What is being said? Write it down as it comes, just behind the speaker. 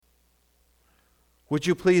Would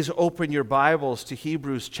you please open your Bibles to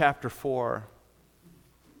Hebrews chapter 4?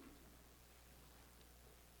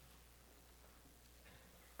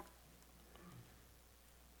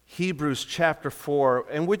 Hebrews chapter 4,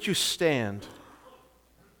 and would you stand?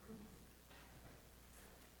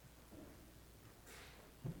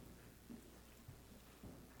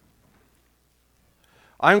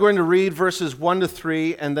 I'm going to read verses 1 to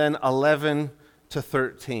 3 and then 11 to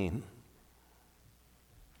 13.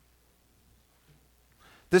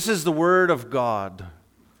 This is the word of God.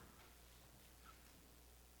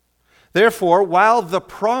 Therefore, while the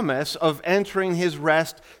promise of entering his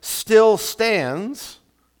rest still stands,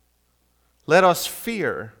 let us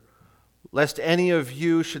fear, lest any of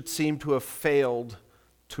you should seem to have failed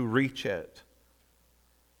to reach it.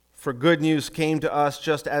 For good news came to us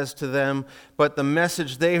just as to them, but the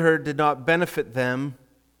message they heard did not benefit them,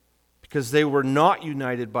 because they were not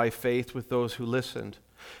united by faith with those who listened.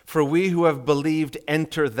 For we who have believed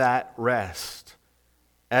enter that rest.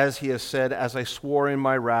 As he has said, as I swore in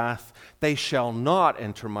my wrath, they shall not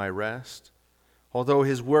enter my rest, although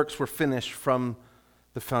his works were finished from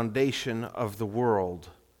the foundation of the world.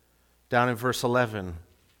 Down in verse 11.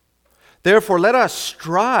 Therefore, let us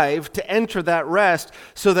strive to enter that rest,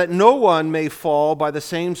 so that no one may fall by the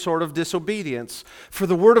same sort of disobedience. For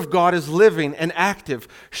the word of God is living and active,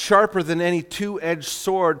 sharper than any two-edged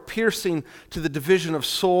sword, piercing to the division of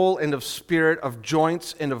soul and of spirit, of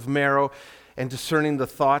joints and of marrow, and discerning the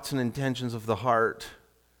thoughts and intentions of the heart.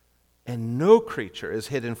 And no creature is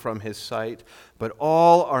hidden from his sight, but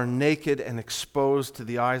all are naked and exposed to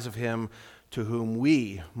the eyes of him to whom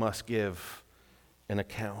we must give an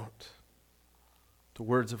account. The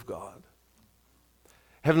words of God.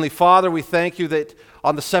 Heavenly Father, we thank you that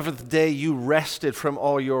on the seventh day you rested from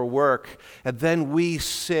all your work, and then we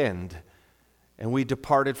sinned and we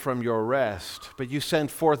departed from your rest. But you sent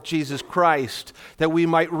forth Jesus Christ that we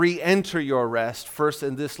might re-enter your rest, first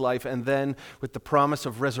in this life and then with the promise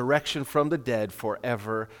of resurrection from the dead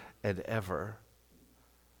forever and ever.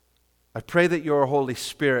 I pray that your Holy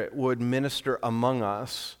Spirit would minister among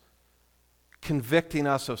us, convicting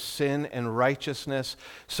us of sin and righteousness,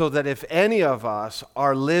 so that if any of us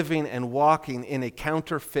are living and walking in a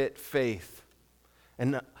counterfeit faith,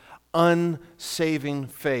 an unsaving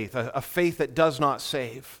faith, a faith that does not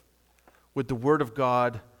save, would the Word of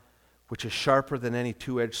God, which is sharper than any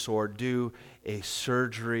two-edged sword, do a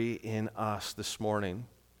surgery in us this morning.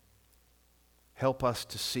 Help us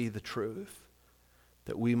to see the truth,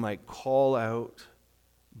 that we might call out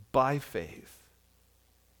by faith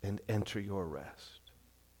and enter your rest.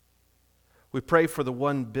 We pray for the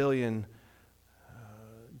 1 billion,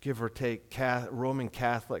 give or take, Roman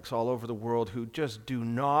Catholics all over the world who just do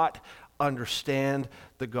not understand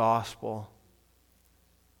the gospel.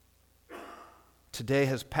 Today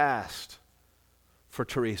has passed for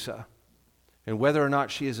Teresa, and whether or not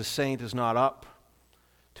she is a saint is not up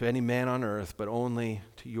to any man on earth, but only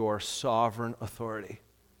to your sovereign authority.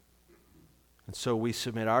 And so we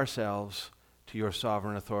submit ourselves to your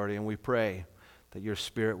sovereign authority, and we pray that your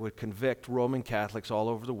Spirit would convict Roman Catholics all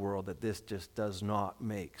over the world that this just does not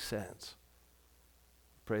make sense.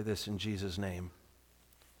 Pray this in Jesus' name.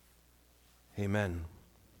 Amen.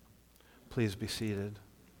 Please be seated.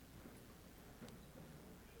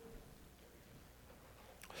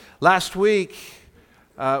 Last week,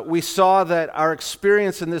 we saw that our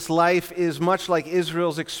experience in this life is much like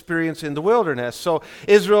Israel's experience in the wilderness. So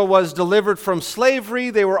Israel was delivered from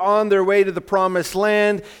slavery. They were on their way to the promised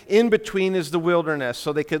land. In between is the wilderness.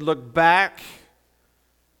 So they could look back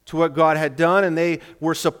to what God had done, and they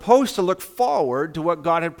were supposed to look forward to what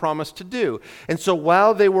God had promised to do. And so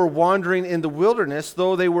while they were wandering in the wilderness,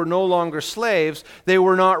 though they were no longer slaves, they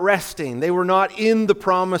were not resting. They were not in the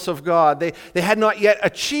promise of God. They had not yet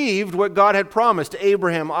achieved what God had promised to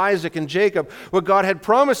Abraham, Isaac, and Jacob, what God had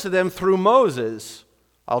promised to them through Moses.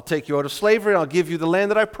 I'll take you out of slavery, and I'll give you the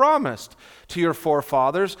land that I promised to your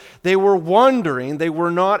forefathers. They were wandering. They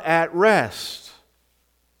were not at rest.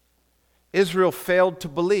 Israel failed to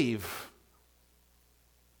believe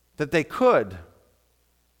that they could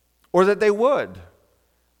or that they would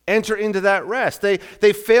enter into that rest. They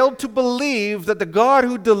failed to believe that the God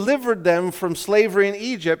who delivered them from slavery in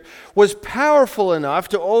Egypt was powerful enough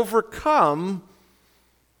to overcome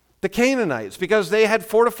the Canaanites, because they had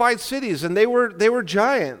fortified cities and they were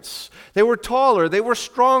giants. They were taller, they were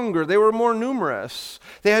stronger, they were more numerous.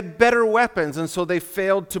 They had better weapons, and so they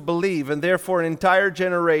failed to believe, and therefore an entire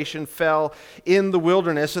generation fell in the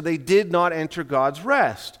wilderness, so they did not enter God's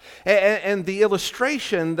rest. And the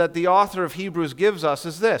illustration that the author of Hebrews gives us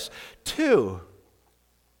is this: 2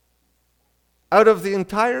 out of the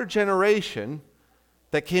entire generation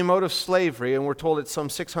that came out of slavery, and we're told it's some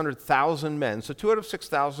 600,000 men. So 2 out of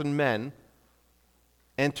 6,000 men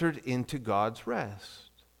entered into God's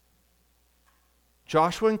rest.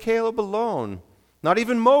 Joshua and Caleb alone, not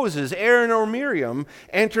even Moses, Aaron, or Miriam,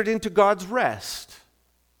 entered into God's rest.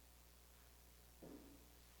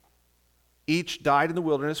 Each died in the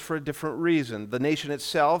wilderness for a different reason. The nation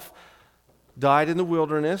itself died in the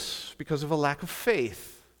wilderness because of a lack of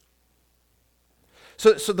faith.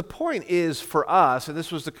 So the point is for us, and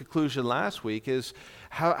this was the conclusion last week, is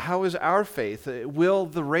how is our faith? Will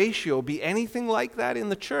the ratio be anything like that in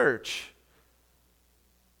the church?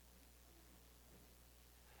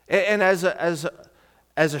 And as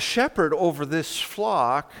a shepherd over this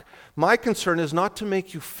flock, my concern is not to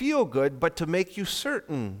make you feel good, but to make you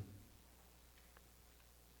certain,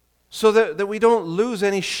 so that we don't lose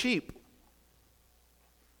any sheep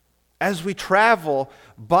as we travel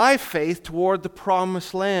by faith toward the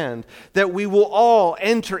promised land, that we will all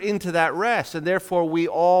enter into that rest, and therefore we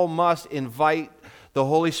all must invite the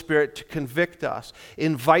Holy Spirit to convict us,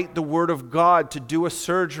 invite the Word of God to do a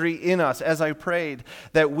surgery in us, as I prayed,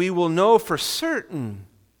 that we will know for certain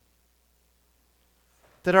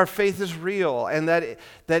that our faith is real and that it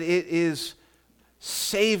is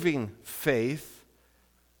saving faith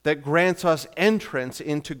that grants us entrance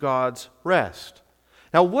into God's rest.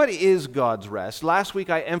 Now, what is God's rest? Last week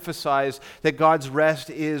I emphasized that God's rest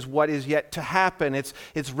is what is yet to happen. It's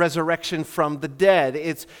resurrection from the dead.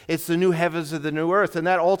 It's the new heavens and the new earth. And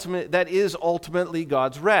that is ultimately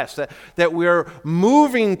God's rest. That we're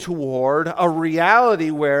moving toward a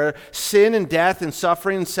reality where sin and death and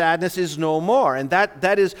suffering and sadness is no more. And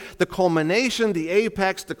that is the culmination, the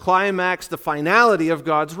apex, the climax, the finality of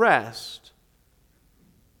God's rest.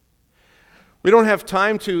 We don't have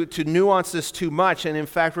time to nuance this too much, and in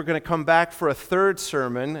fact, we're going to come back for a third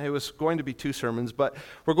sermon. It was going to be 2 sermons, but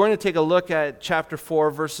we're going to take a look at chapter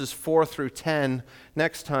 4, verses 4 through 10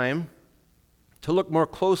 next time to look more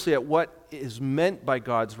closely at what is meant by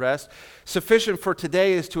God's rest. Sufficient for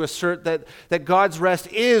today is to assert that God's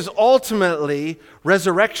rest is ultimately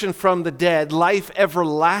resurrection from the dead, life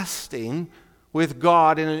everlasting with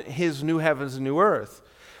God in His new heavens and new earth.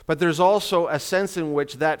 But there's also a sense in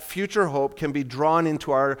which that future hope can be drawn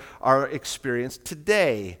into our experience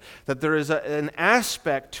today. That there is an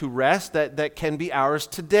aspect to rest that can be ours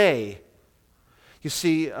today. You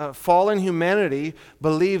see, fallen humanity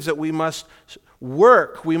believes that we must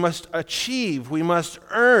work, we must achieve, we must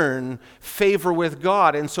earn favor with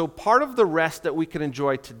God. And so part of the rest that we can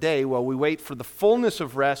enjoy today while we wait for the fullness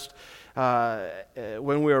of rest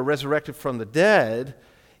when we are resurrected from the dead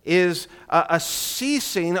is a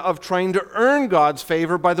ceasing of trying to earn God's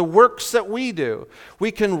favor by the works that we do. We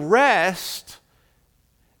can rest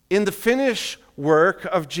in the finished work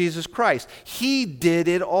of Jesus Christ. He did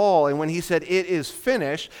it all. And when He said, "It is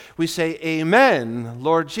finished," we say, "Amen,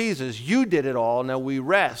 Lord Jesus, you did it all. Now we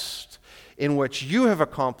rest in what you have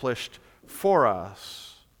accomplished for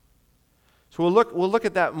us." So we'll look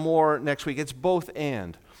at that more next week. It's both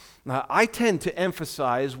and. Now, I tend to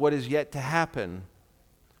emphasize what is yet to happen.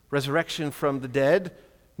 Resurrection from the dead,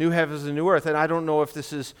 new heavens and new earth. And I don't know if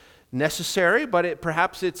this is necessary, but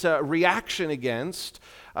perhaps it's a reaction against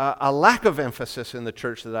a lack of emphasis in the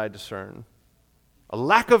church that I discern. A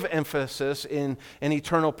lack of emphasis in an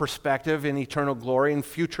eternal perspective, in eternal glory, and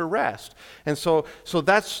future rest. And so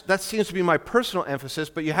that seems to be my personal emphasis,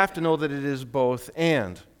 but you have to know that it is both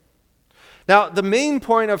and. Now, the main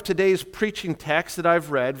point of today's preaching text that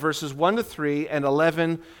I've read, verses 1 to 3 and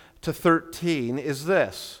 11 to 13, is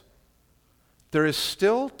this. There is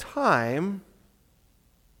still time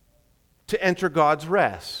to enter God's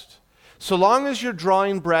rest. So long as you're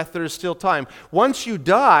drawing breath, there is still time. Once you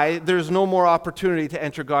die, there's no more opportunity to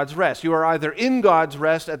enter God's rest. You are either in God's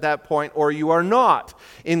rest at that point or you are not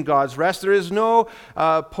in God's rest. There is no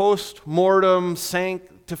post-mortem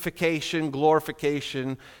sanctification,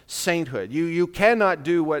 glorification, sainthood. You cannot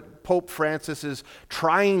do what Pope Francis is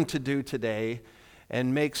trying to do today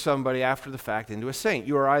and make somebody after the fact into a saint.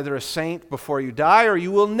 You are either a saint before you die or you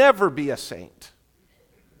will never be a saint.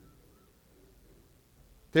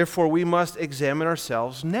 Therefore, we must examine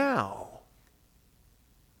ourselves now,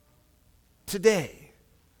 today,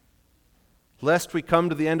 lest we come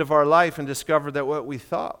to the end of our life and discover that what we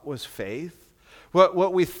thought was faith,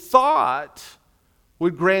 what we thought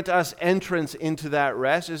would grant us entrance into that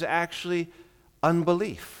rest is actually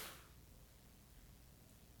unbelief.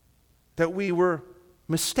 That we were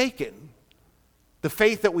mistaken. The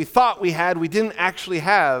faith that we thought we had, we didn't actually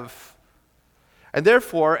have. And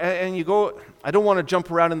therefore, and you go, I don't want to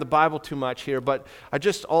jump around in the Bible too much here, but I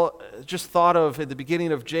just thought of at the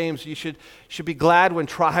beginning of James, you should be glad when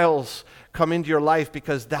trials come into your life,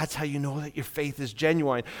 because that's how you know that your faith is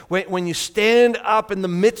genuine. When you stand up in the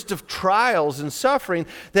midst of trials and suffering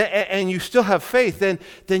and you still have faith,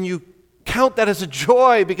 then you count that as a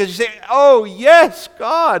joy, because you say, oh yes,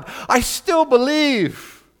 God, I still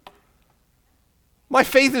believe. My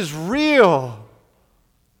faith is real.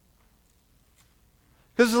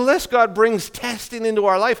 Because unless God brings testing into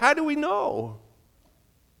our life, how do we know?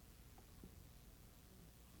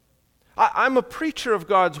 I'm a preacher of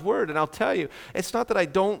God's word, and I'll tell you, it's not that I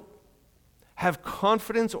don't have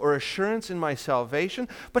confidence or assurance in my salvation,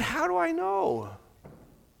 but how do I know?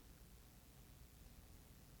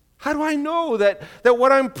 How do I know that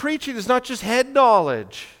what I'm preaching is not just head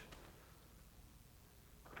knowledge?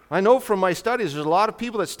 I know from my studies there's a lot of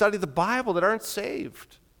people that study the Bible that aren't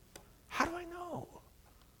saved. How do I know?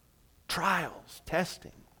 Trials,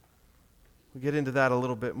 testing. We'll get into that a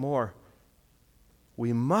little bit more.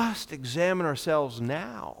 We must examine ourselves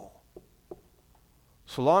now.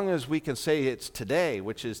 So long as we can say it's today,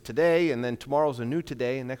 which is today, and then tomorrow's a new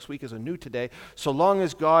today, and next week is a new today. So long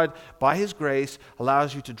as God, by His grace,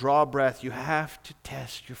 allows you to draw a breath, you have to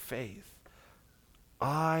test your faith.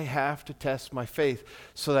 I have to test my faith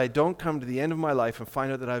so that I don't come to the end of my life and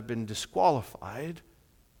find out that I've been disqualified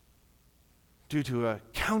due to a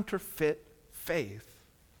counterfeit faith.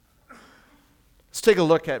 Let's take a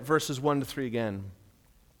look at verses 1 to 3 again.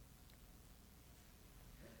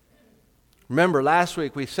 Remember, last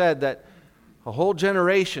week we said that a whole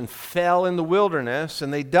generation fell in the wilderness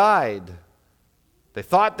and they died. They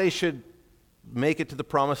thought they should make it to the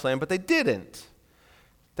promised land, but they didn't.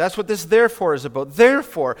 That's what this therefore is about.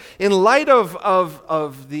 Therefore, in light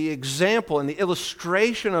of the example and the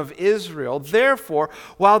illustration of Israel, therefore,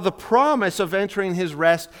 while the promise of entering His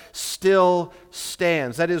rest still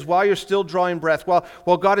stands, that is, while you're still drawing breath,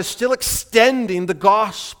 while God is still extending the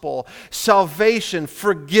gospel, salvation,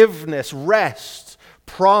 forgiveness, rest,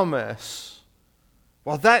 promise,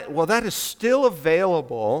 while that is still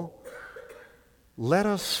available, let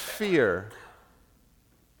us fear.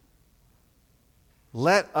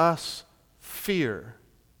 Let us fear.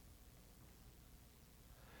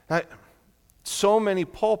 Now, so many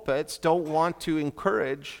pulpits don't want to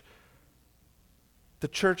encourage the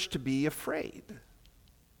church to be afraid.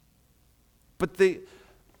 But the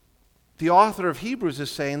author of Hebrews is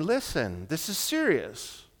saying, listen, this is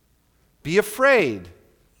serious. Be afraid.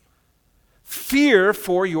 Fear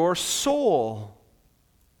for your soul.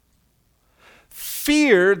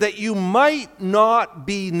 Fear that you might not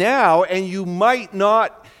be now, and you might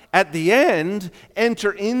not at the end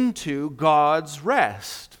enter into God's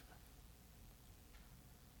rest.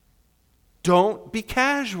 Don't be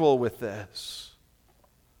casual with this.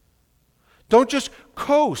 Don't just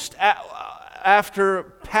coast after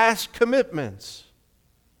past commitments.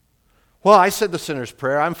 Well, I said the sinner's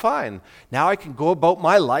prayer, I'm fine. Now I can go about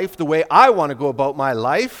my life the way I want to go about my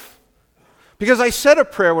life. Because I said a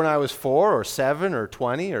prayer when I was 4 or 7 or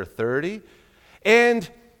 20 or 30, and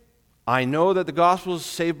I know that the gospel is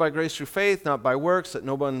saved by grace through faith, not by works, that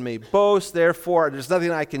no one may boast. Therefore, there's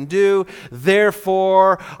nothing I can do.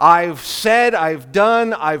 Therefore, I've said, I've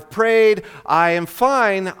done, I've prayed, I am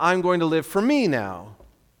fine. I'm going to live for me now.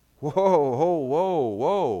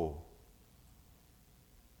 Whoa.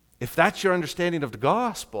 If that's your understanding of the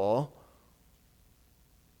gospel,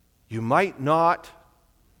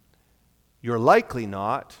 you're likely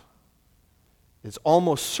not, it's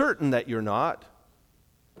almost certain that you're not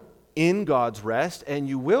in God's rest, and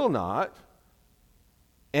you will not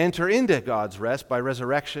enter into God's rest by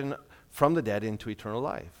resurrection from the dead into eternal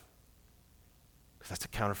life. Because that's a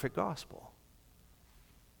counterfeit gospel.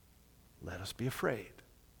 Let us be afraid.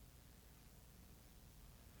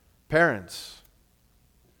 Parents,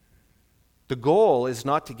 the goal is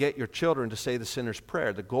not to get your children to say the sinner's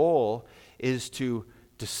prayer. The goal is to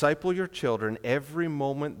disciple your children every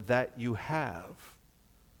moment that you have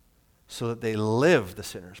so that they live the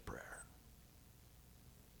sinner's prayer.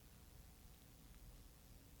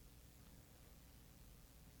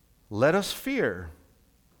 Let us fear,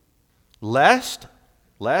 lest,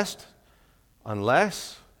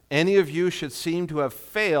 unless any of you should seem to have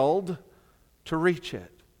failed to reach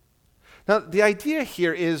it. Now, the idea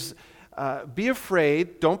here is be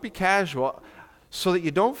afraid, don't be casual, so that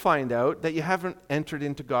you don't find out that you haven't entered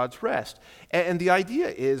into God's rest. And the idea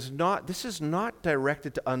is this is not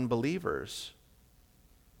directed to unbelievers.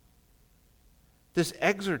 This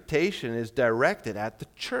exhortation is directed at the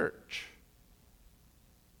church.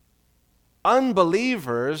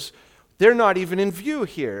 Unbelievers, they're not even in view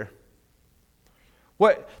here.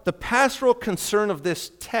 What the pastoral concern of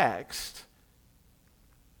this text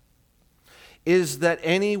is that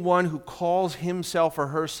anyone who calls himself or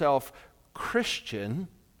herself Christian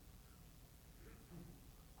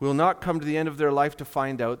will not come to the end of their life to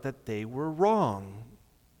find out that they were wrong.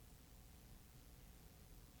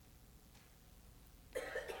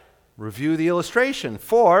 Review the illustration.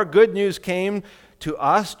 For good news came to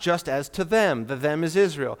us just as to them. The them is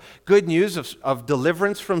Israel. Good news of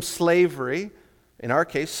deliverance from slavery. In our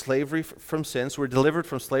case, slavery from sin. So we're delivered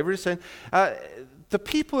from slavery to sin. The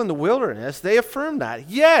people in the wilderness, they affirmed that.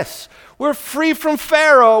 Yes, we're free from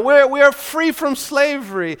Pharaoh. We are free from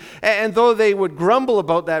slavery. And though they would grumble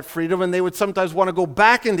about that freedom, and they would sometimes want to go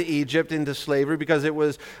back into Egypt, into slavery, because it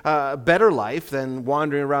was a better life than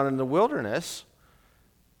wandering around in the wilderness,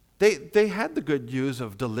 they had the good news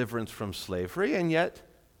of deliverance from slavery, and yet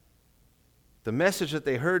the message that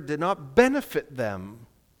they heard did not benefit them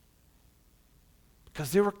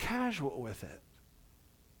because they were casual with it.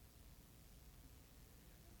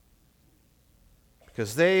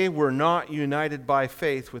 Because they were not united by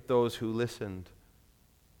faith with those who listened.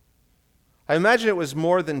 I imagine it was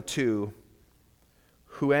more than two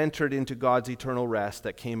who entered into God's eternal rest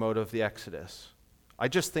that came out of the Exodus. I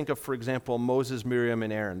just think of, for example, Moses, Miriam,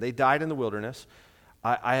 and Aaron. They died in the wilderness.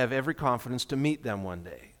 I have every confidence to meet them one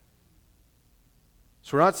day.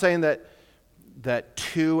 So we're not saying that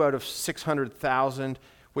 2 out of 600,000,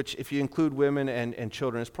 which if you include women and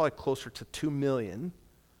children, is probably closer to 2 million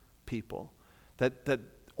people, that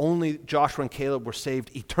only Joshua and Caleb were saved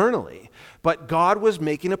eternally. But God was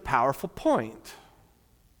making a powerful point.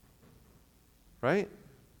 Right?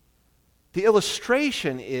 The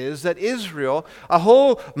illustration is that Israel, a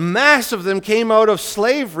whole mass of them came out of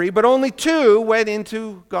slavery, but only 2 went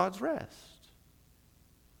into God's rest.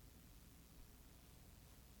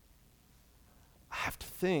 I have to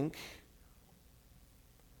think,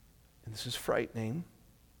 and this is frightening,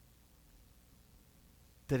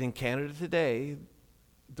 that in Canada today,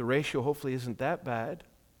 the ratio hopefully isn't that bad.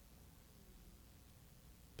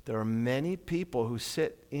 But there are many people who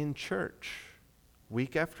sit in church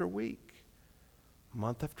week after week,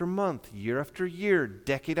 month after month, year after year,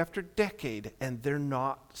 decade after decade, and they're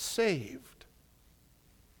not saved.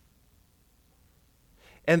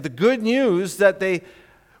 And the good news that they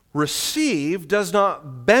receive does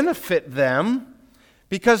not benefit them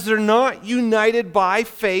because they're not united by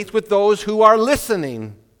faith with those who are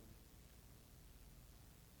listening.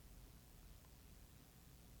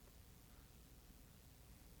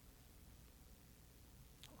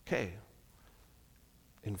 Okay.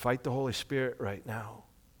 Invite the Holy Spirit right now.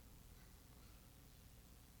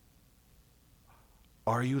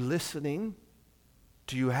 Are you listening?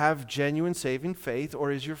 Do you have genuine saving faith,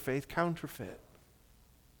 or is your faith counterfeit?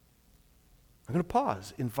 I'm going to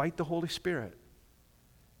pause. Invite the Holy Spirit.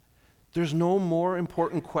 There's no more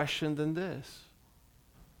important question than this.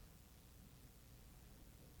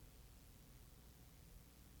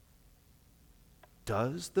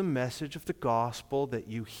 Does the message of the gospel that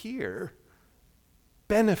you hear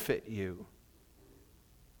benefit you?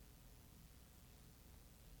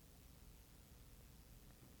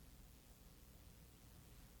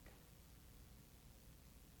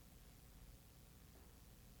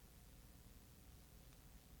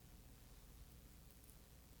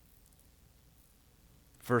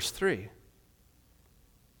 Verse 3.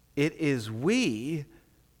 It is we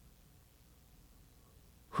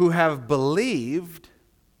who have believed,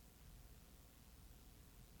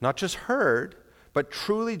 not just heard, but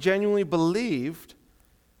truly, genuinely believed,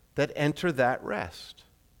 that enter that rest.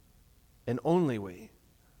 And only we.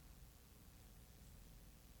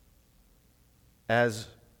 As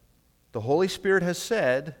the Holy Spirit has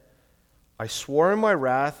said, I swore in my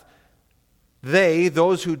wrath,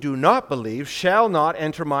 those who do not believe, shall not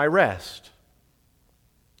enter my rest.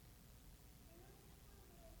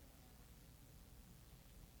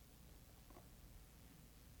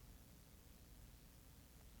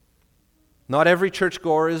 Not every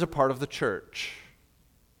churchgoer is a part of the church.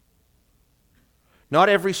 Not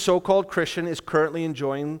every so-called Christian is currently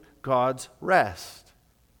enjoying God's rest.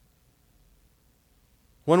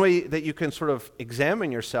 One way that you can sort of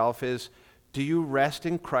examine yourself is, do you rest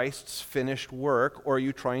in Christ's finished work, or are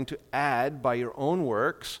you trying to add by your own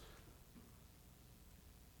works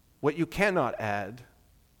what you cannot add?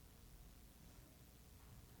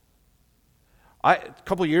 A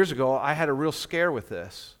couple years ago, I had a real scare with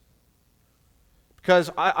this.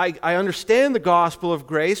 Because I understand the gospel of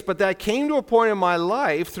grace, but I came to a point in my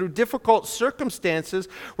life through difficult circumstances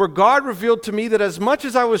where God revealed to me that as much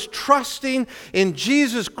as I was trusting in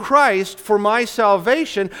Jesus Christ for my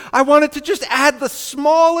salvation, I wanted to just add the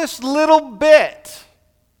smallest little bit.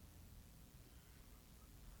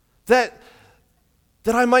 That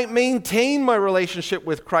that I might maintain my relationship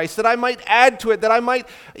with Christ, that I might add to it, that I might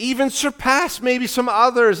even surpass maybe some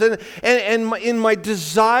others. And in my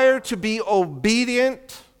desire to be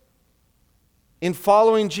obedient in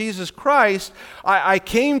following Jesus Christ, I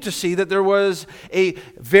came to see that there was a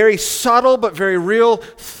very subtle but very real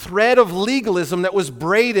thread of legalism that was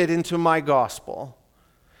braided into my gospel.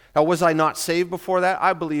 Now, was I not saved before that?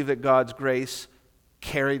 I believe that God's grace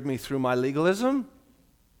carried me through my legalism.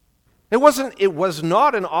 It was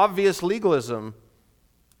not an obvious legalism.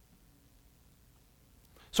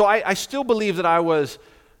 So I still believe that I was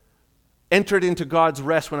entered into God's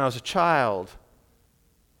rest when I was a child.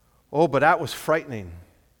 Oh, but that was frightening.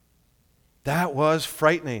 That was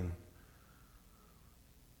frightening.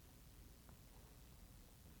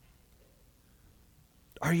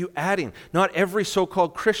 Are you adding? Not every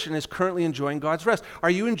so-called Christian is currently enjoying God's rest. Are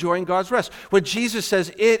you enjoying God's rest? When Jesus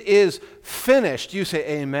says, it is finished, you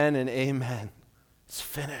say amen and amen. It's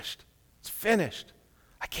finished. It's finished.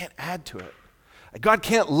 I can't add to it. God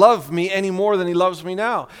can't love me any more than he loves me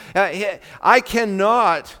now. I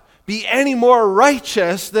cannot be any more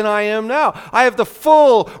righteous than I am now. I have the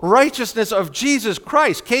full righteousness of Jesus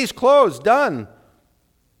Christ. Case closed, done.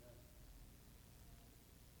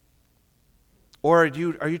 Or are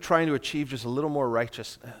you trying to achieve just a little more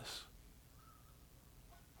righteousness?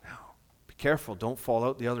 Now, be careful. Don't fall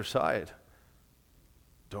out the other side.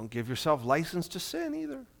 Don't give yourself license to sin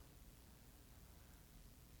either.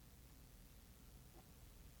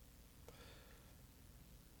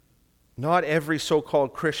 Not every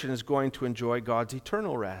so-called Christian is going to enjoy God's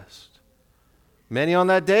eternal rest. Many on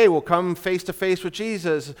that day will come face to face with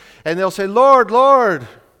Jesus, and they'll say, Lord, Lord,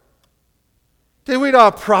 did we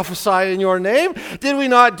not prophesy in your name? Did we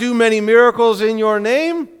not do many miracles in your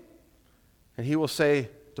name? And he will say,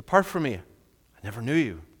 depart from me. I never knew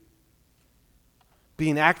you.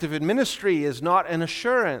 Being active in ministry is not an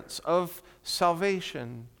assurance of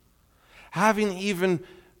salvation. Having even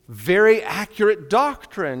very accurate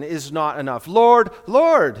doctrine is not enough. Lord,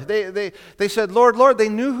 Lord. They said, Lord, Lord. They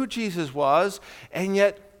knew who Jesus was, and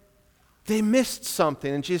yet they missed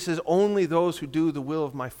something. And Jesus says, only those who do the will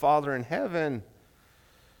of my Father in heaven.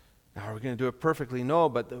 Now, are we going to do it perfectly? No,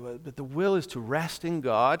 but the will is to rest in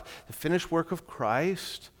God, the finished work of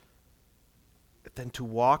Christ, but then to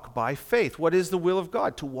walk by faith. What is the will of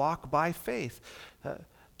God? To walk by faith,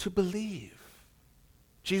 to believe.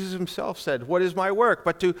 Jesus himself said, what is my work?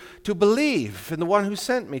 But to believe in the one who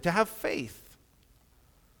sent me, to have faith.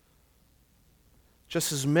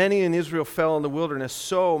 Just as many in Israel fell in the wilderness,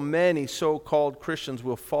 so many so-called Christians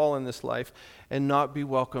will fall in this life and not be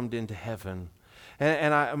welcomed into heaven.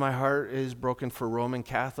 And my heart is broken for Roman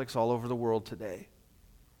Catholics all over the world today.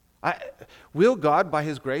 Will God, by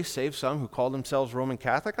his grace, save some who call themselves Roman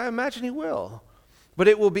Catholic? I imagine he will. But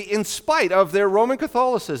it will be in spite of their Roman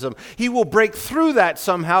Catholicism. He will break through that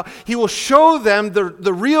somehow. He will show them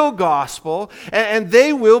the real gospel, and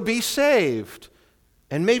they will be saved.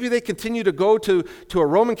 And maybe they continue to go to a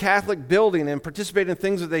Roman Catholic building and participate in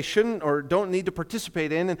things that they shouldn't or don't need to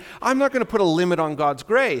participate in. And I'm not going to put a limit on God's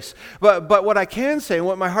grace. But what I can say, and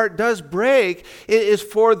what my heart does break, is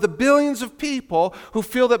for the billions of people who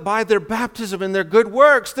feel that by their baptism and their good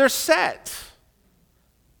works, they're set.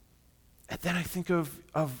 And then I think of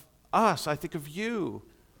us. I think of you.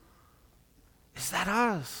 Is that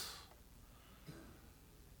us?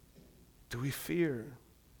 Do we fear?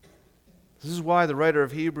 This is why the writer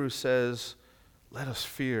of Hebrews says, let us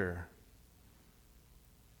fear.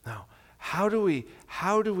 Now, how do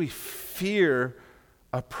we fear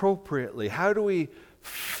appropriately? How do we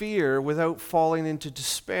fear without falling into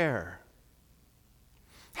despair?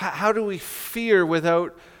 How do we fear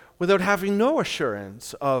without having no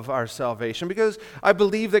assurance of our salvation? Because I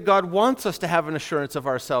believe that God wants us to have an assurance of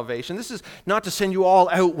our salvation. This is not to send you all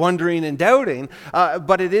out wondering and doubting,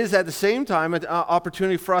 but it is at the same time an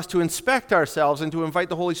opportunity for us to inspect ourselves and to invite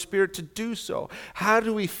the Holy Spirit to do so. How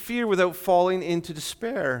do we fear without falling into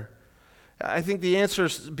despair? I think the answer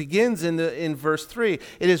begins in verse 3.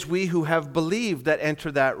 It is we who have believed that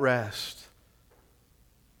enter that rest.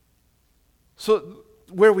 So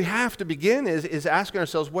where we have to begin is asking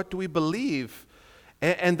ourselves, what do we believe?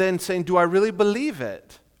 And then saying, do I really believe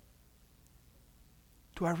it?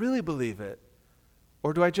 Do I really believe it?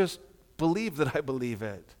 Or do I just believe that I believe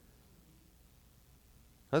it?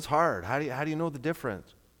 That's hard. How do you know the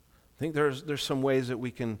difference? I think there's some ways that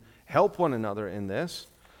we can help one another in this.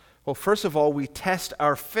 Well, first of all, we test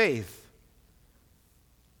our faith.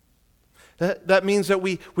 That means that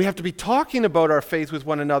we have to be talking about our faith with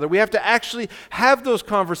one another. We have to actually have those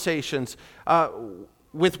conversations.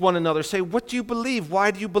 with one another. Say, what do you believe?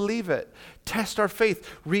 Why do you believe it? Test our faith.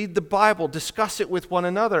 Read the Bible. Discuss it with one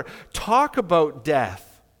another. Talk about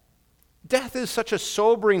death. Death is such a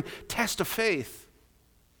sobering test of faith.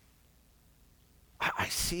 I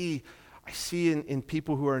see in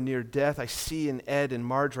people who are near death, I see in Ed and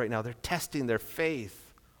Marge right now, they're testing their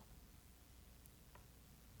faith.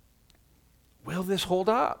 Will this hold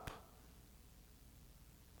up?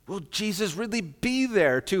 Will Jesus really be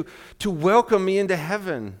there to welcome me into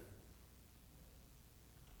heaven?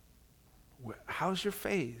 How's your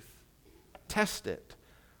faith? Test it.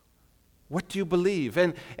 What do you believe?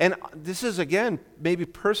 And this is, again, maybe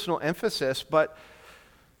personal emphasis, but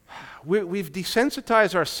we've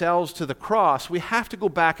desensitized ourselves to the cross. We have to go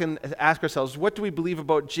back and ask ourselves, what do we believe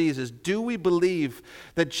about Jesus? Do we believe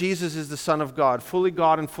that Jesus is the Son of God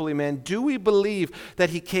and fully man? Do we believe that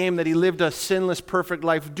he came, that he lived a sinless, perfect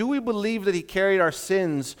life? Do we believe that he carried our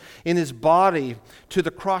sins in his body to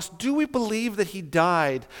the cross? Do we believe that he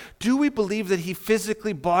died? Do we believe that he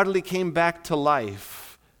physically, bodily came back to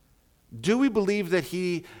life? Do we believe that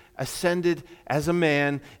he ascended as a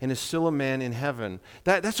man and is still a man in heaven?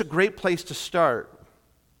 That's a great place to start.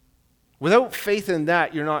 Without faith in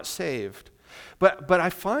that, you're not saved. But I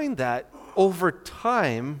find that over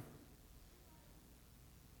time,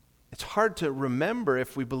 it's hard to remember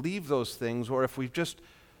if we believe those things or if we've just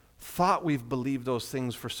thought we've believed those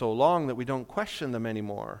things for so long that we don't question them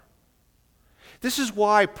anymore. This is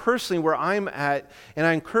why, personally, where I'm at, and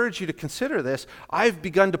I encourage you to consider this, I've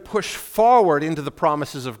begun to push forward into the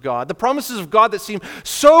promises of God. The promises of God that seem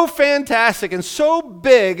so fantastic and so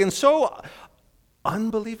big and so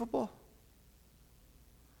unbelievable.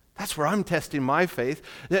 That's where I'm testing my faith.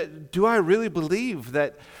 Do I really believe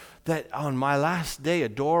that on my last day a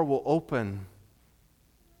door will open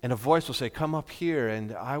and a voice will say, "Come up here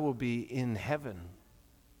and I will be in heaven"?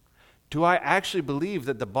 Do I actually believe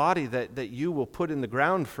that the body that you will put in the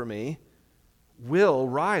ground for me will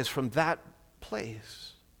rise from that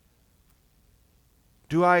place?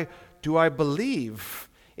 Do I believe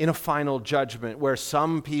in a final judgment where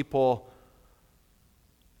some people,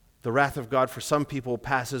 the wrath of God for some people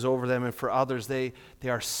passes over them, and for others they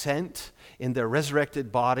are sent in their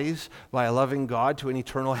resurrected bodies by a loving God to an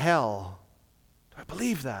eternal hell? Do I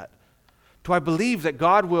believe that? Do I believe that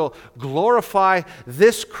God will glorify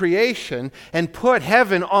this creation and put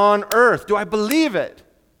heaven on earth? Do I believe it?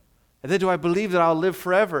 And then do I believe that I'll live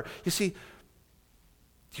forever? You see, do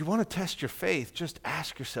you want to test your faith? Just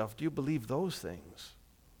ask yourself, do you believe those things?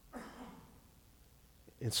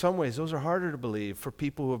 In some ways, those are harder to believe for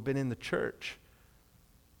people who have been in the church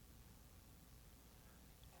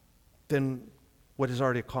than what is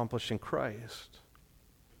already accomplished in Christ.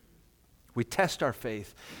 We test our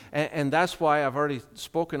faith. And that's why I've already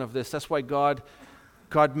spoken of this. That's why God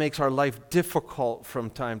makes our life difficult from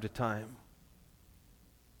time to time.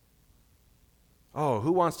 Oh,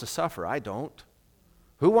 who wants to suffer? I don't.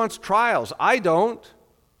 Who wants trials? I don't.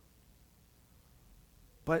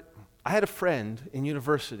 But I had a friend in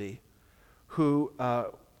university who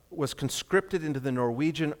was conscripted into the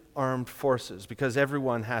Norwegian Armed Forces because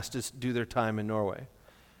everyone has to do their time in Norway.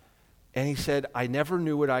 And he said, I never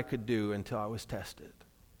knew what I could do until I was tested.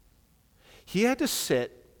 He had to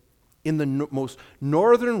sit in the most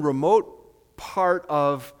northern, remote part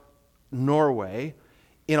of Norway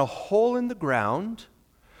in a hole in the ground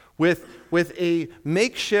with a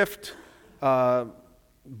makeshift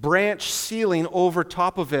branch ceiling over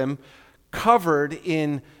top of him covered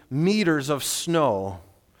in meters of snow.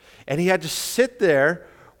 And he had to sit there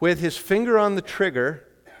with his finger on the trigger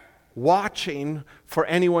watching for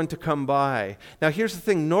anyone to come by. Now here's the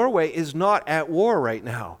thing, Norway is not at war right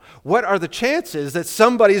now. What are the chances that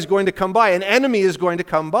somebody is going to come by, an enemy is going to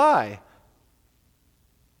come by?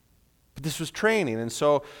 But this was training, and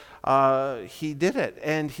so he did it.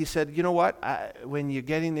 And he said, you know what, when you're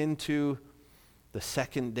getting into the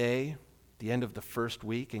second day, the end of the first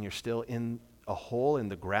week, and you're still in a hole in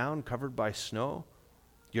the ground covered by snow,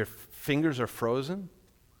 your fingers are frozen,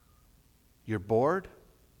 you're bored,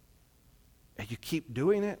 and you keep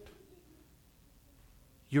doing it,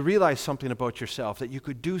 you realize something about yourself, that you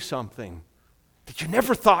could do something that you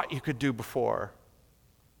never thought you could do before.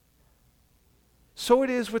 So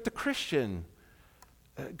it is with the Christian.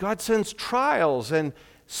 God sends trials and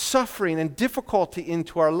suffering and difficulty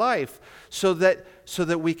into our life so that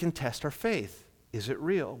we can test our faith. Is it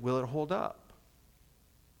real? Will it hold up?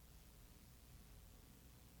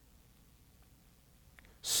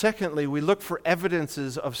 Secondly, we look for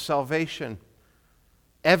evidences of salvation.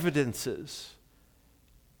 Evidences.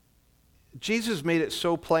 Jesus made it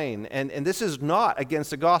so plain, and this is not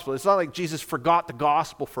against the gospel. It's not like Jesus forgot the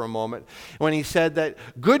gospel for a moment when he said that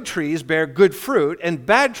good trees bear good fruit and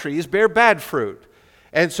bad trees bear bad fruit.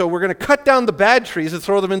 And so we're going to cut down the bad trees and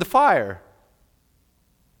throw them in the fire.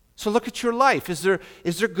 So look at your life. Is there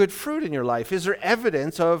good fruit in your life? Is there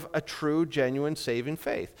evidence of a true, genuine, saving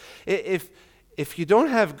faith? If you don't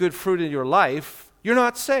have good fruit in your life, you're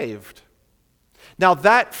not saved. Now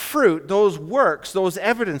that fruit, those works, those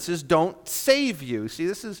evidences don't save you. See,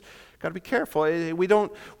 this is got to be careful. We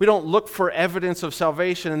don't look for evidence of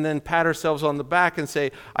salvation and then pat ourselves on the back and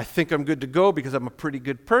say, I think I'm good to go because I'm a pretty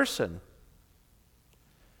good person.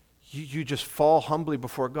 You just fall humbly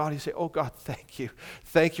before God. You say, oh God, thank you.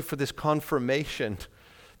 Thank you for this confirmation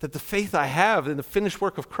that the faith I have in the finished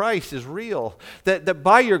work of Christ is real. That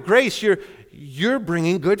by your grace, you're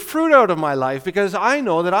bringing good fruit out of my life because I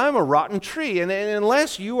know that I'm a rotten tree. And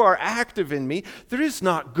unless you are active in me, there is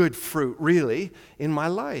not good fruit really in my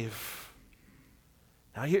life.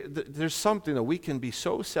 Now there's something that we can be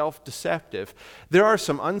so self-deceptive. There are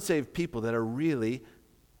some unsaved people that are really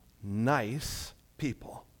nice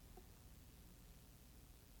people.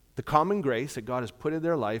 The common grace that God has put in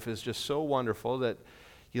their life is just so wonderful that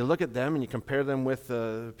you look at them and you compare them with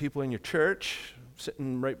people in your church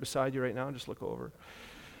sitting right beside you right now. Just look over,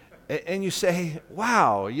 and you say,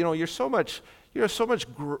 "Wow, you're a so much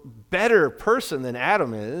better person than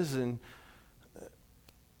Adam is," and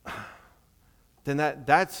then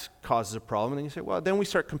that causes a problem. And then you say, well, then we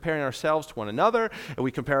start comparing ourselves to one another, and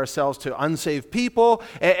we compare ourselves to unsaved people.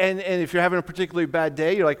 And if you're having a particularly bad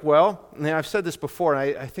day, you're like, well, and I've said this before,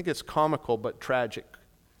 and I think it's comical but tragic.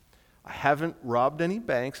 I haven't robbed any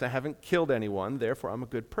banks, and I haven't killed anyone, therefore I'm a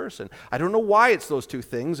good person. I don't know why it's those two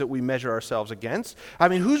things that we measure ourselves against. I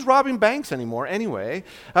mean, who's robbing banks anymore anyway?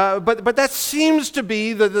 But that seems to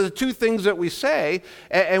be the two things that we say,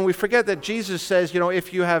 and we forget that Jesus says,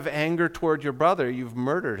 if you have anger toward your brother, you've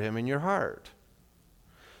murdered him in your heart.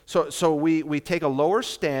 So we take a lower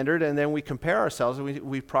standard, and then we compare ourselves, and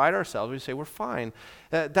we pride ourselves, we say we're fine.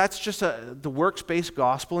 That's just the works-based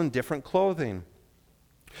gospel in different clothing.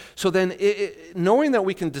 So then, knowing that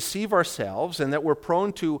we can deceive ourselves and that we're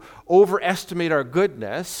prone to overestimate our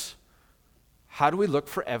goodness, how do we look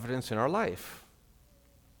for evidence in our life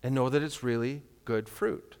and know that it's really good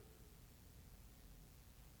fruit?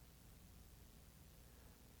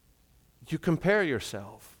 You compare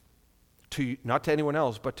yourself not to anyone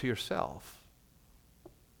else, but to yourself.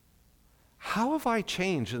 How have I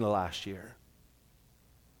changed in the last year?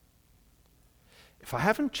 If I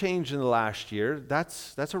haven't changed in the last year,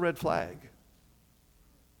 that's a red flag.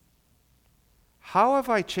 How have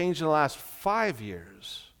I changed in the last 5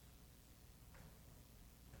 years?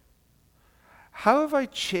 How have I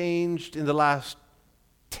changed in the last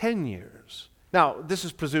 10 years? Now, this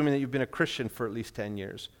is presuming that you've been a Christian for at least 10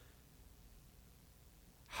 years.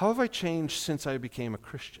 How have I changed since I became a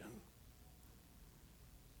Christian?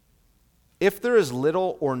 If there is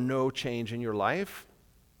little or no change in your life,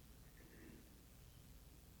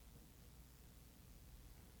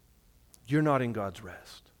 you're not in God's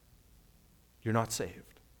rest. You're not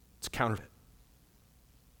saved. It's counterfeit.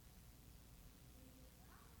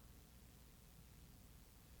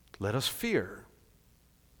 Let us fear,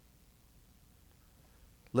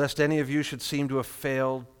 lest any of you should seem to have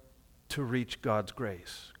failed to reach God's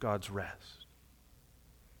grace, God's rest.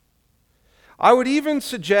 I would even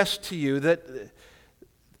suggest to you that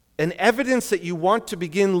an evidence that you want to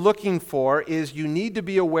begin looking for is you need to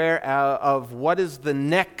be aware of what is the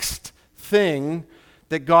next thing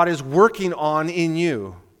that God is working on in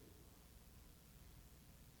you.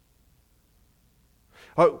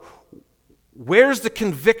 Where's the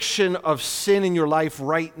conviction of sin in your life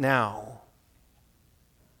right now?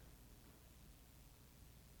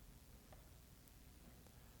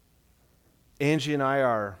 Angie and I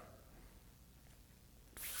are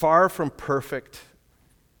far from perfect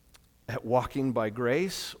at walking by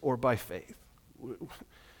grace or by faith.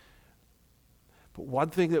 But one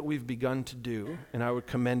thing that we've begun to do, and I would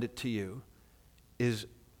commend it to you, is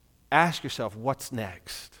ask yourself, what's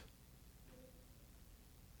next?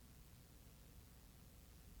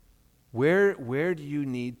 Where do you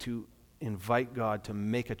need to invite God to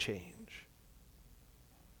make a change?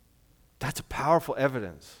 That's a powerful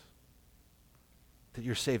evidence that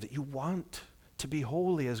you're saved, that you want to be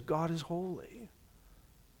holy as God is holy.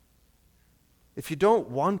 If you don't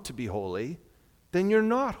want to be holy, then you're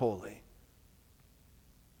not holy.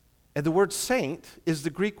 And the word saint is the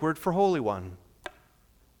Greek word for holy one.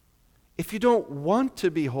 If you don't want to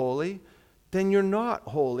be holy, then you're not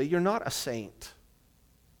holy. You're not a saint.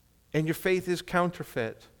 And your faith is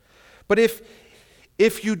counterfeit. But if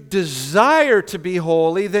if you desire to be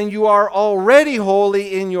holy, then you are already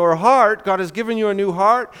holy in your heart. God has given you a new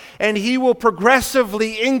heart, and He will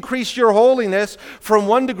progressively increase your holiness from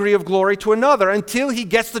one degree of glory to another until He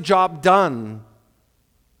gets the job done.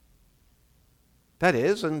 That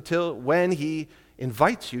is, until when He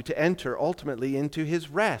invites you to enter ultimately into His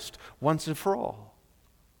rest once and for all.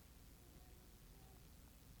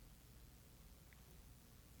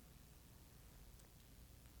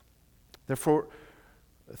 Therefore,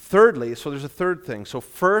 thirdly, so there's a third thing. So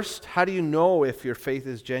first, how do you know if your faith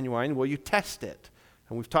is genuine? Well, you test it.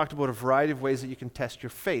 And we've talked about a variety of ways that you can test your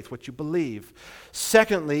faith, what you believe.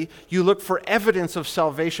 Secondly, you look for evidence of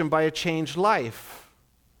salvation by a changed life.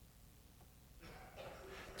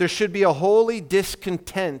 There should be a holy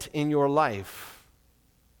discontent in your life,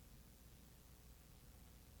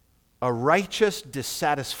 a righteous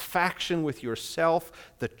dissatisfaction with yourself,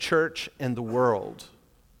 the church, and the world.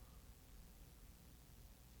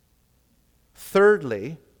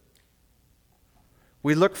 Thirdly,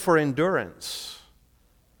 we look for endurance,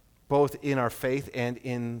 both in our faith and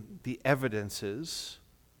in the evidences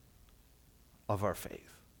of our faith.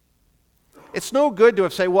 It's no good to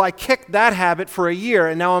say, well, I kicked that habit for a year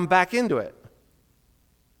and now I'm back into it.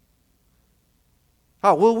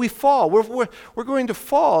 Oh, will we fall? We're going to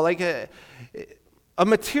fall. Like a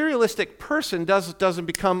materialistic person doesn't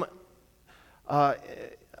become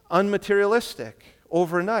unmaterialistic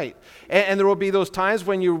overnight. And there will be those times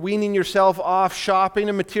when you're weaning yourself off shopping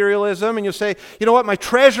and materialism, and you'll say, you know what, my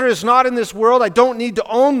treasure is not in this world. I don't need to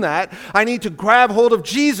own that. I need to grab hold of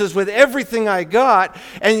Jesus with everything I got.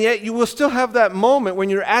 And yet you will still have that moment when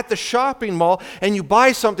you're at the shopping mall and you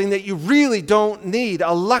buy something that you really don't need,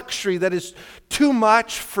 a luxury that is too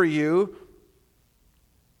much for you.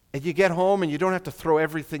 And you get home and you don't have to throw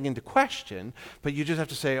everything into question, but you just have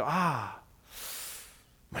to say,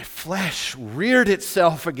 my flesh reared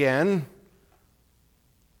itself again.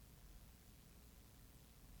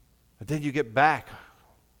 But then you get back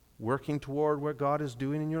working toward what God is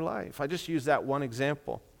doing in your life. I just use that one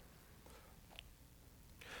example.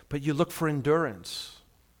 But you look for endurance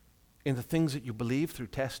in the things that you believe through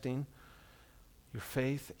testing your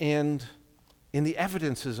faith, and in the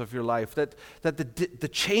evidences of your life, that the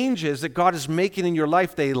changes that God is making in your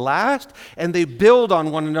life, they last and they build on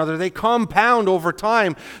one another. They compound over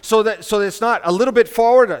time so that it's not a little bit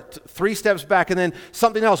forward, 3 steps back, and then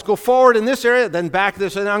something else. Go forward in this area, then back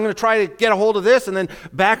this, and I'm going to try to get a hold of this, and then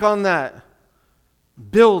back on that.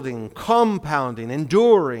 Building, compounding,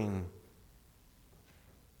 enduring.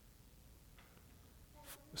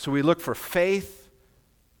 So we look for faith,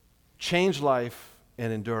 changed life,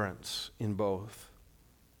 and endurance in both.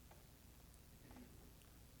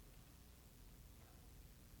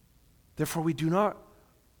 Therefore, we do not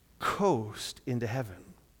coast into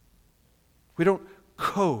heaven. We don't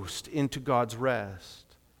coast into God's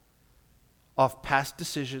rest off past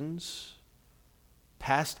decisions,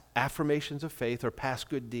 past affirmations of faith, or past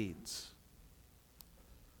good deeds.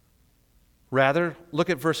 Rather, look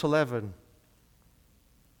at verse 11.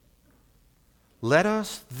 Let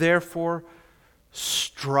us therefore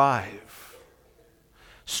strive.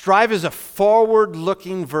 Strive is a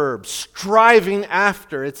forward-looking verb, striving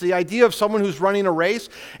after. It's the idea of someone who's running a race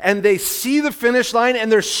and they see the finish line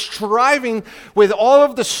and they're striving with all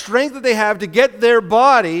of the strength that they have to get their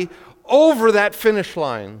body over that finish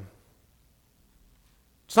line.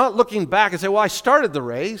 It's not looking back and say, well, I started the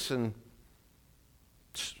race and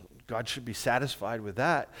God should be satisfied with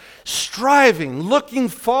that. Striving, looking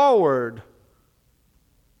forward.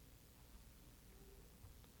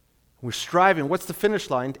 We're striving. What's the finish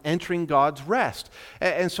line? Entering God's rest.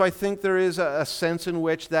 And so I think there is a sense in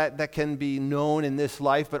which that can be known in this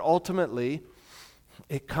life, but ultimately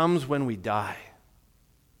it comes when we die.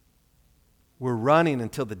 We're running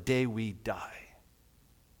until the day we die.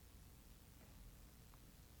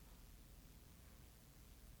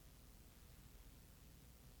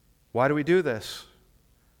 Why do we do this?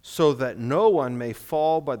 So that no one may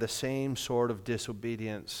fall by the same sort of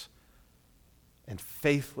disobedience and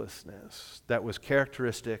faithlessness that was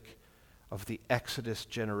characteristic of the Exodus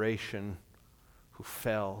generation who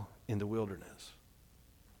fell in the wilderness.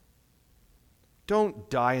 Don't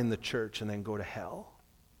die in the church and then go to hell.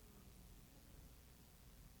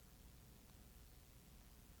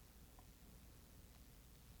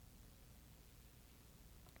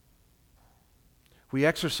 We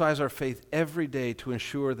exercise our faith every day to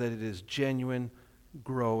ensure that it is genuine,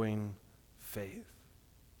 growing faith.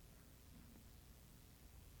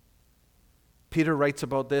 Peter writes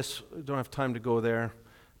about this. I don't have time to go there.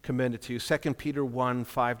 Commend it to you. 2 Peter 1,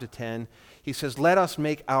 5-10. He says, let us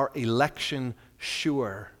make our election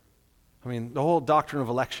sure. I mean, the whole doctrine of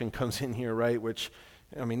election comes in here, right? Which,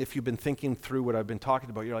 I mean, if you've been thinking through what I've been talking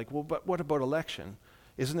about, you're like, well, but what about election?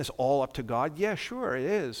 Isn't this all up to God? Yeah, sure, it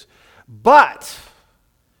is. But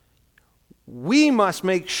we must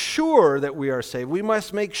make sure that we are saved. We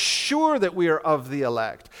must make sure that we are of the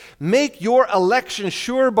elect. Make your election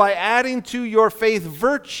sure by adding to your faith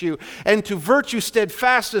virtue, and to virtue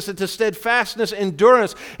steadfastness, and to steadfastness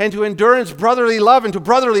endurance, and to endurance brotherly love, and to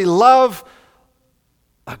brotherly love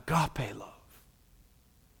agape love.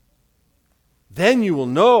 Then you will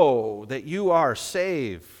know that you are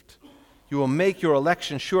saved. You will make your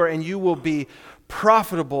election sure, and you will be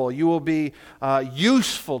profitable. You will be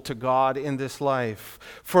useful to God in this life.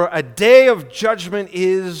 For a day of judgment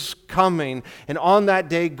is coming, and on that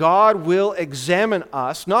day God will examine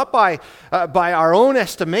us, not by our own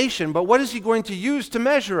estimation, but what is He going to use to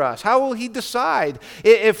measure us? How will He decide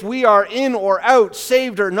if we are in or out,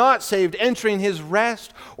 saved or not saved, entering His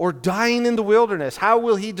rest or dying in the wilderness? How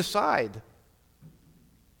will He decide?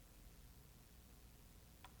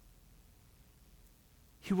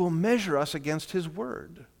 He will measure us against His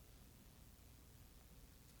word.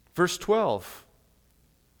 Verse 12.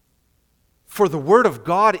 For the word of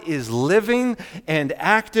God is living and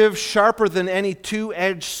active, sharper than any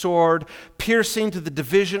two-edged sword, piercing to the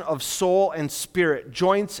division of soul and spirit,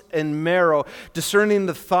 joints and marrow, discerning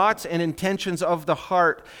the thoughts and intentions of the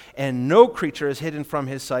heart. And no creature is hidden from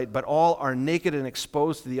His sight, but all are naked and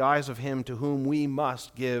exposed to the eyes of Him to whom we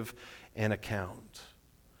must give an account.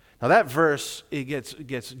 Now that verse, it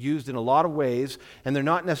gets used in a lot of ways, and they're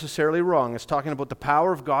not necessarily wrong. It's talking about the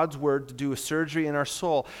power of God's word to do a surgery in our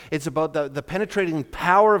soul. It's about the penetrating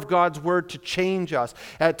power of God's word to change us,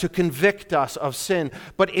 to convict us of sin.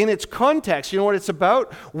 But in its context, you know what it's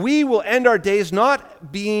about? We will end our days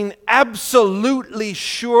not being absolutely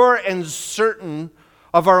sure and certain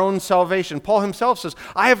of our own salvation. Paul himself says,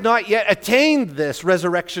 I have not yet attained this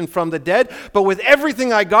resurrection from the dead, but with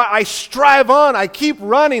everything I got, I strive on, I keep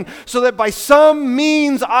running, so that by some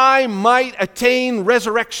means I might attain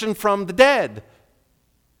resurrection from the dead.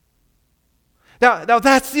 Now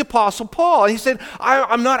that's the Apostle Paul. He said,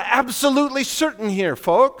 I'm not absolutely certain here,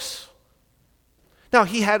 folks. Now,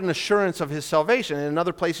 he had an assurance of his salvation. In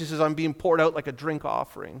another place, he says, I'm being poured out like a drink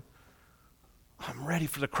offering. I'm ready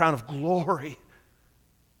for the crown of glory.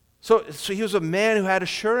 So he was a man who had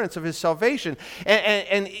assurance of his salvation.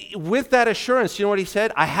 And with that assurance, you know what he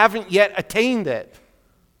said? I haven't yet attained it.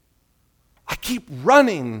 I keep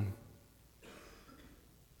running.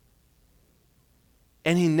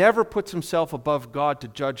 And he never puts himself above God to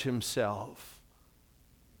judge himself.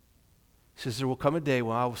 He says, there will come a day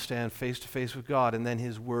when I will stand face to face with God, and then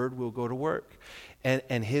His word will go to work.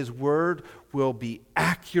 And His word will be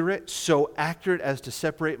accurate, so accurate as to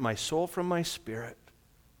separate my soul from my spirit.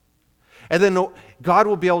 And then God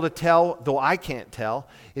will be able to tell, though I can't tell,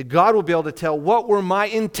 God will be able to tell what were my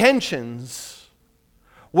intentions,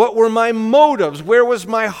 what were my motives, where was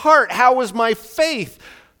my heart, how was my faith.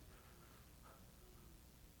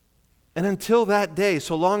 And until that day,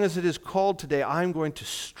 so long as it is called today, I'm going to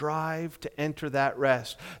strive to enter that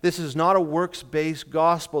rest. This is not a works-based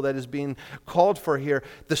gospel that is being called for here.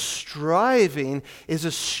 The striving is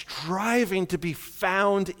a striving to be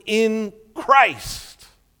found in Christ.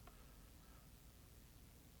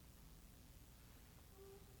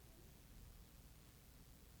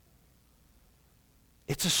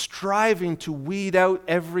 It's a striving to weed out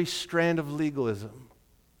every strand of legalism.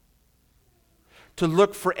 To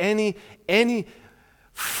look for any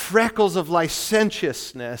freckles of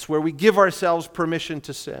licentiousness where we give ourselves permission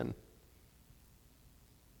to sin.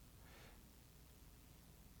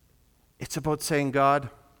 It's about saying, God,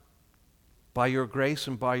 by your grace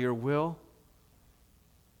and by your will,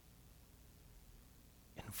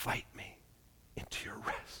 invite me into your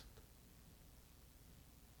rest.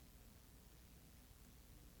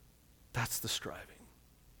 That's the striving.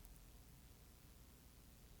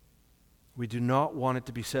 We do not want it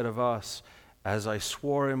to be said of us, as I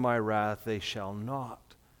swore in my wrath, they shall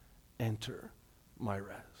not enter my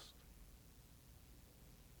rest.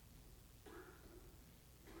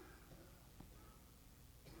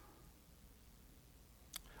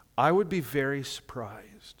 I would be very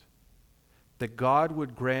surprised that God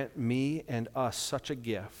would grant me and us such a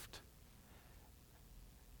gift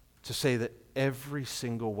to say that every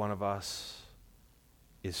single one of us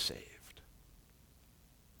is saved.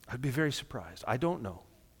 I'd be very surprised. I don't know.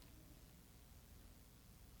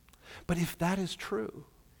 But if that is true,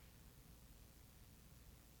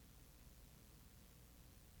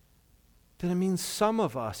 then it means some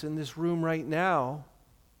of us in this room right now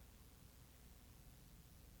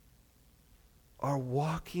are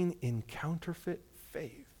walking in counterfeit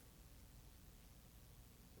faith.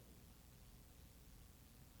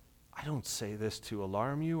 I don't say this to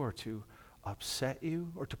alarm you or to upset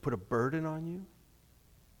you or to put a burden on you.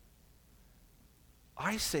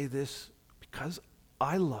 I say this because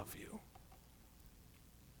I love you.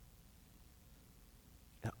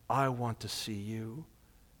 And I want to see you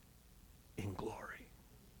in glory.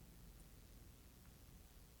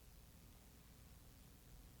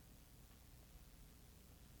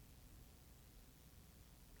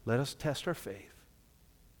 Let us test our faith.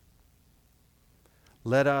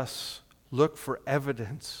 Let us look for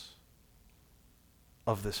evidence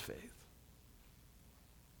of this faith.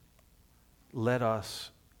 Let us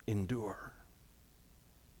endure.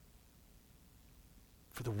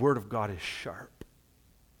 For the Word of God is sharp,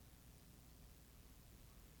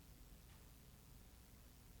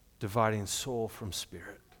 dividing soul from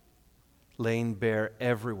spirit, laying bare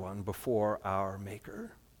everyone before our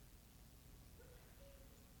Maker.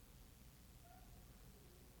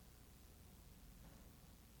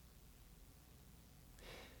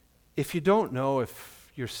 If you don't know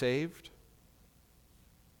if you're saved,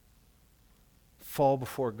 fall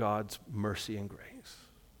before God's mercy and grace.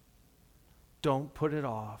 Don't put it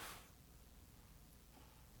off.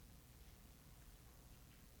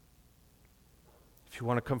 If you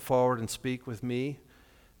want to come forward and speak with me,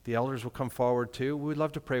 the elders will come forward too. We'd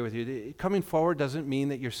love to pray with you. Coming forward doesn't mean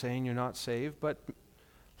that you're saying you're not saved, but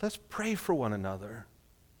let's pray for one another,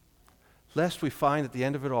 lest we find at the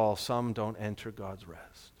end of it all, some don't enter God's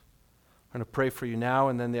rest. I'm going to pray for you now,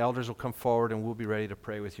 and then the elders will come forward and we'll be ready to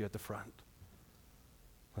pray with you at the front.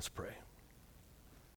 Let's pray.